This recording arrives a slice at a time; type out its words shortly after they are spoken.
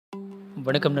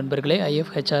வணக்கம் நண்பர்களே,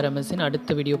 IFHRMS இன்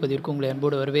அடுத்த வீடியோ பதிவிற்கு உங்களை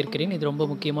அன்போடு வரவேற்கிறேன். இது ரொம்ப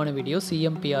முக்கியமான video.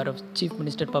 CMPRE chief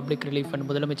minister public relief fund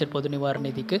முதலமைச்சர் பொது நிவாரண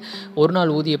நிதிக்கு ஒரு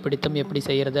நாள் ஊதிய பிடித்தம் எப்படி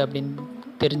செய்கிறது அப்படின்னு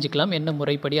தெரிஞ்சுக்கலாம். என்ன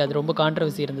முறைப்படி அது ரொம்ப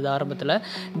கான்ட்ரவர்சி இருந்தது. ஆரம்பத்தில்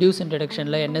டியூஸ் அண்ட்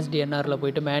டிடக்ஷனில் NSDNRல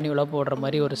போய்ட்டு மேனுவலாக போடுற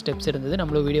மாதிரி ஒரு ஸ்டெப்ஸ் இருந்தது.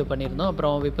 நம்மளும் வீடியோ பண்ணியிருந்தோம்.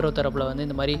 அப்புறம் விப்ரோ தரப்பில் வந்து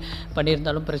இந்த மாதிரி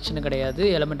பண்ணியிருந்தாலும் பிரச்சனை கிடையாது,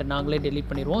 எலமெண்ட்டை நாங்களே டெலீட்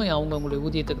பண்ணிடுவோம், அவங்களுடைய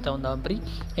ஊதியத்துக்கு தகுந்த மாதிரி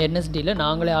NSDயில்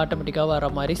நாங்களே ஆட்டோமேட்டிக்காக வர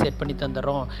மாதிரி செட் பண்ணி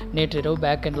தந்துடுறோம், நேற்று இரவு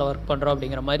பேக் எண்டில் ஒர்க் பண்ணுறோம்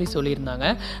அப்படிங்கிற மாதிரி சொல்லியிருந்தாங்க.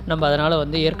 நம்ம அதனால்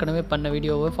வந்து ஏற்கனவே பண்ண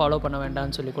வீடியோவை ஃபாலோ பண்ண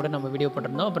வேண்டாம்னு சொல்லி கூட நம்ம வீடியோ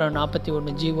பண்ணியிருந்தோம். அப்புறம்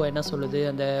 41 GO என்ன சொல்லுது,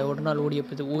 அந்த ஒரு நாள்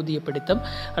ஊதிய பிடித்தம்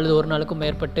அல்லது ஒரு நாளுக்கும்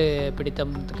மேற்பட்டு பிடித்தம்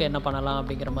என்ன பண்ணலாம்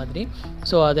அப்படிங்கிற மாதிரி.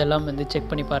 ஸோ அதெல்லாம் வந்து செக்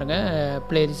பண்ணி பாருங்கள்,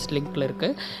 பிளேலிஸ்ட் லிங்க்கில்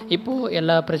இருக்குது. இப்போது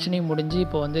எல்லா பிரச்சனையும் முடிஞ்சு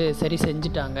இப்போ வந்து சரி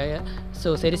செஞ்சுட்டாங்க.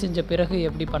 ஸோ சரி செஞ்ச பிறகு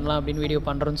எப்படி பண்ணலாம் அப்படின்னு வீடியோ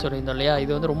பண்ணுறோன்னு சொல்லியிருந்தோம் இல்லையா.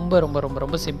 இது வந்து ரொம்ப ரொம்ப ரொம்ப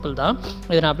ரொம்ப சிம்பிள் தான்.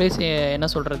 இதை நான் அப்படியே என்ன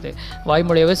சொல்கிறது,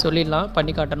 வாய்மொழியாகவே சொல்லிடலாம்,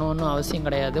 பண்ணி காட்டணும்னு அவசியம்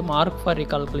கிடையாது. மார்க் ஃபார்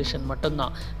ரீகால்குலேஷன்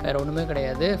மட்டும்தான், வேறு ஒன்றுமே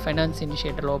கிடையாது. ஃபைனான்ஸ்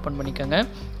இனிஷியேட்டரில் ஓப்பன் பண்ணிக்கோங்க.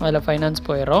 அதில் ஃபைனான்ஸ்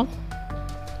போயிடும்,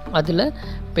 அதில்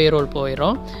பேரோல்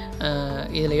போயிடும்.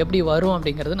 இதில் எப்படி வரும்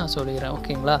அப்படிங்கிறது நான் சொல்லிடுறேன்,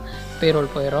 ஓகேங்களா. பேரோல்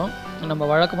போயிடும். நம்ம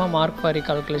வழக்கமாக மார்க் ஃபார்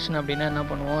ரீகால்குலேஷன் அப்படின்னா என்ன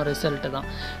பண்ணுவோம், ரிசல்ட்டு தான்.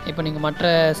 இப்போ நீங்கள் மற்ற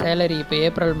சேலரி, இப்போ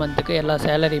ஏப்ரல் மந்த்துக்கு எல்லா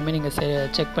சேலரியுமே நீங்கள்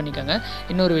செக் பண்ணிக்கோங்க.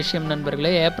 இன்னொரு விஷயம்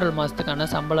நண்பர்களே, ஏப்ரல் மாதத்துக்கான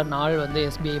சம்பள நாள் வந்து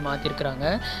SBI மாற்றிருக்கிறாங்க.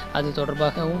 அது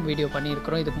தொடர்பாகவும் வீடியோ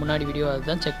பண்ணியிருக்கிறோம். இதுக்கு முன்னாடி வீடியோ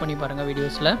அதுதான், செக் பண்ணி பாருங்கள்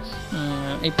வீடியோஸில்.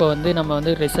 இப்போ வந்து நம்ம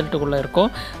வந்து ரிசல்ட்டுக்குள்ளே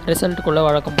இருக்கோம். ரிசல்ட்டுக்குள்ளே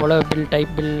வழக்கம் போல்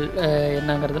பில்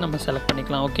என்னங்கிறது நம்ம செலக்ட்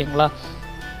பண்ணிக்கலாம், ஓகேங்களா.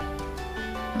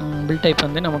 பில் டைப்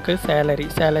வந்து நமக்கு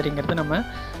சேலரிங்கிறது நம்ம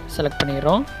செலக்ட்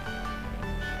பண்ணிடுறோம்.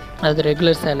 அது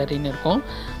ரெகுலர் சேலரின்னு இருக்கும்.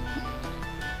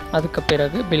 அதுக்கு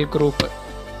பிறகு பில் குரூப்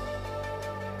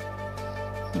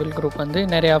வந்து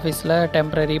நிறைய ஆஃபீஸில்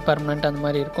டெம்ப்ரரி, பர்மனெண்ட் அந்த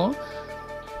மாதிரி இருக்கும்.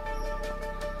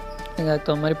 நீங்கள் அதுக்கு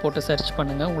தகுந்த மாதிரி போட்டு சர்ச்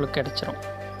பண்ணுங்கள், உங்களுக்கு கிடச்சிரும்.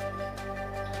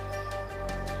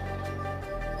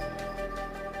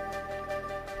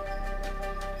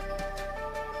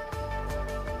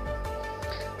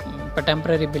 இப்போ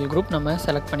டெம்ப்ரரி பில் குரூப் நம்ம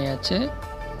செலக்ட் பண்ணியாச்சு.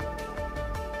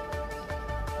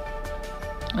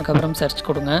 அதுக்கப்புறம் சர்ச்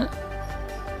கொடுங்க.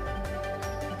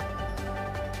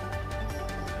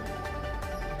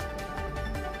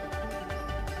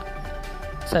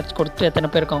 சர்ச் கொடுத்து எத்தனை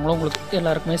பேர் இருக்காங்களோ உங்களுக்கு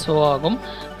எல்லாருக்குமே ஷோ ஆகும்.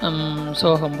 ஷோ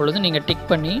ஆகும் பொழுது நீங்கள் டிக்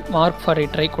பண்ணி மார்க் ஃபார்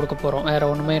ரீட்ரை கொடுக்க போகிறோம், வேறு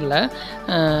ஒன்றுமே இல்லை.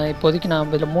 இப்போதைக்கு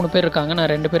நான் இதில் 3 பேர் இருக்காங்க,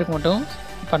 நான் 2 பேருக்கு மட்டும்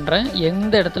பண்ணுறேன்.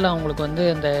 எந்த இடத்துல அவங்களுக்கு வந்து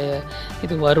அந்த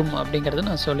இது வரும் அப்படிங்கிறது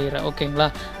நான் சொல்லிடுறேன், ஓகேங்களா.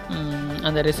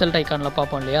 அந்த ரிசல்ட் ஐக்கானில்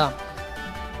பார்ப்போம் இல்லையா.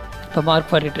 இப்போ மார்க்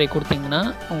ஃபார் ரீட்ரை கொடுத்தீங்கன்னா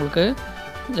உங்களுக்கு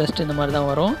ஜஸ்ட் இந்த மாதிரி தான்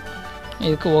வரும்.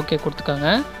 இதுக்கு ஓகே கொடுத்துக்காங்க.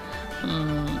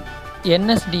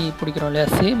 NSD பிடிக்கிறோம் இல்லையா,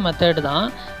 சேம் மெத்தட் தான்.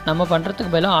 நம்ம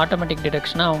பண்ணுறதுக்கு பதிலாக ஆட்டோமேட்டிக்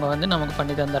டிடக்ஷனாக அவங்க வந்து நமக்கு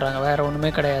பண்ணி தந்துடுறாங்க, வேறு ஒன்றுமே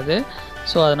கிடையாது.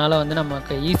 ஸோ அதனால் வந்து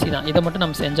நமக்கு ஈஸி தான். இதை மட்டும்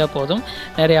நம்ம செஞ்சால் போதும்.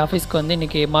 நிறைய ஆஃபீஸ்க்கு வந்து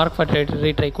இன்றைக்கி மார்க் ஃபார்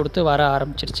ரீட்ரை கொடுத்து வர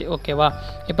ஆரம்பிச்சிருச்சு, ஓகேவா.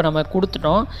 இப்போ நம்ம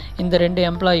கொடுத்துட்டோம். இந்த 2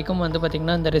 எம்ப்ளாய்க்கும் வந்து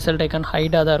பார்த்திங்கன்னா இந்த ரிசல்ட் ஐக்கான்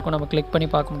ஹைடாக தான் இருக்கும், நம்ம கிளிக் பண்ணி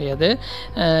பார்க்க முடியாது.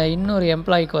 இன்னொரு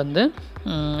எம்ப்ளாய்க்கு வந்து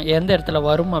எந்த இடத்துல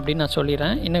வரும் அப்படின்னு நான்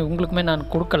சொல்லிடுறேன். இன்னும் உங்களுக்குமே நான்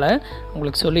கொடுக்கல,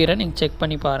 உங்களுக்கு சொல்லிடுறேன், நீங்கள் செக்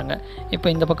பண்ணி பாருங்கள். இப்போ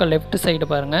இந்த பக்கம் லெஃப்ட் சைடு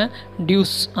பாருங்கள்,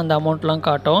 டியூஸ் அந்த அமௌண்ட்லாம்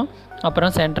காட்டும்.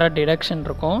 அப்புறம் சென்ட்ரல் டிடக்ஷன்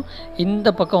இருக்கும். இந்த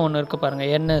பக்கம் ஒன்று இருக்குது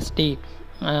பாருங்கள், NSD,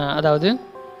 அதாவது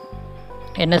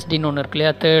NSDன்னு ஒன்று இருக்கு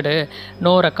இல்லையா, தேர்டு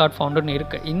நோ ரெக்கார்ட் ஃபவுண்டுன்னு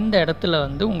இருக்குது. இந்த இடத்துல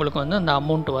வந்து உங்களுக்கு வந்து அந்த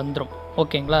அமௌண்ட் வந்துடும்,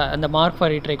 ஓகேங்களா. அந்த மார்க்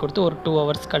ஃபார் ரீட்ரை கொடுத்து ஒரு 2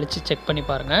 hours கழித்து செக் பண்ணி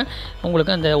பாருங்கள்.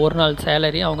 உங்களுக்கு அந்த ஒரு நாள்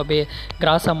சேலரி அவங்க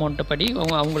கிராஸ் அமௌண்ட்டு படி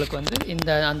அவங்களுக்கு வந்து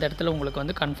அந்த இடத்துல உங்களுக்கு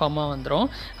வந்து கன்ஃபார்மாக வந்துடும்.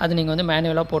 அது நீங்கள் வந்து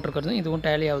மேனுவலாக போட்டிருக்கிறது இதுவும்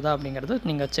டேலி ஆகுதா அப்படிங்கிறது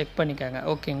நீங்கள் செக் பண்ணிக்கோங்க,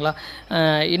 ஓகேங்களா.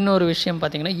 இன்னொரு விஷயம்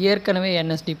பார்த்திங்கன்னா, ஏற்கனவே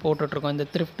NSD போட்டுட்ருக்கோம், இந்த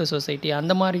த்ரிஃப்ட் சொசைட்டி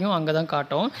அந்த மாதிரியும் அங்கே தான்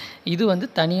காட்டும். இது வந்து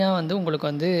தனியாக வந்து உங்களுக்கு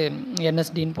வந்து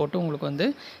NSDன்னு போட்டு உங்களுக்கு வந்து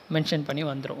மென்ஷன் பண்ணி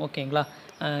வந்துடும், ஓகேங்களா.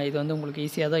 இது வந்து உங்களுக்கு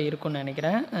ஈஸியாக தான் இருக்கும்னு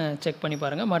நினைக்கிறேன். செக் பண்ணி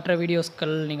பாருங்கள். மற்ற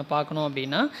வீடியோஸ்கள் நீங்கள் பார்க்கணும்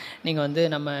அப்படின்னா நீங்கள் வந்து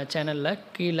நம்ம சேனலில்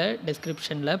கீழே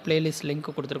டிஸ்கிரிப்ஷனில் பிளேலிஸ்ட்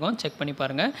லிங்க் கொடுத்துருக்கோம், செக் பண்ணி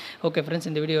பாருங்கள். ஓகே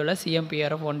ஃப்ரெண்ட்ஸ், இந்த வீடியோவில்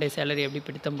CMPRE 1 day சேலரி எப்படி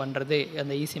பிடித்தம் பண்ணுறது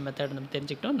அந்த ஈஸி மெத்தட் நம்ம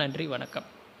தெரிஞ்சுக்கிட்டோம். நன்றி, வணக்கம்.